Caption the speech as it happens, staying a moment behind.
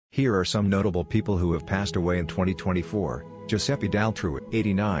Here are some notable people who have passed away in 2024. Giuseppe D'Altrui,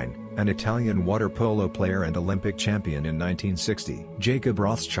 89, an Italian water polo player and Olympic champion in 1960. Jacob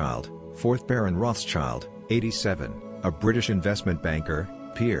Rothschild, 4th Baron Rothschild, 87, a British investment banker,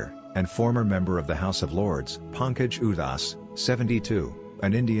 peer, and former member of the House of Lords. Pankaj Udhas, 72,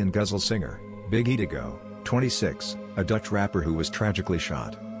 an Indian ghazal singer. Big Indigo, 26, a Dutch rapper who was tragically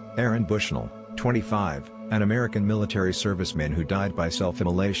shot. Aaron Bushnell, 25, an American military serviceman who died by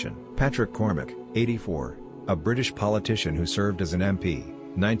self-immolation. Patrick Cormack, 84, a British politician who served as an MP,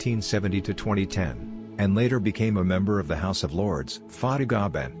 1970 to 2010, and later became a member of the House of Lords. Fatih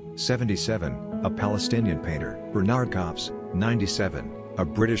Gaben, 77, a Palestinian painter. Bernard Kops, 97, a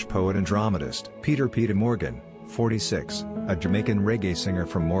British poet and dramatist. Peter Morgan, 46, a Jamaican reggae singer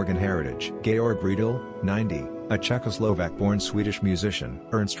from Morgan heritage. Georg Riedel, 90, a Czechoslovak-born Swedish musician.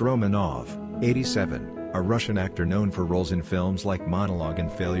 Ernst Romanov, 87, a Russian actor known for roles in films like Monologue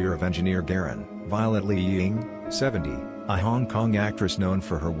and Failure of Engineer Garand. Violet Li Ying, 70, a Hong Kong actress known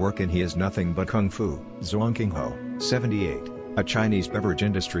for her work in He Is Nothing But Kung Fu. Zhuang Qinghuo, 78, a Chinese beverage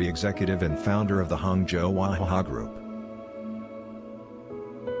industry executive and founder of the Hangzhou Wahaha Group.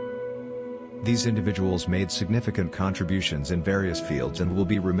 These individuals made significant contributions in various fields and will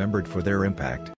be remembered for their impact.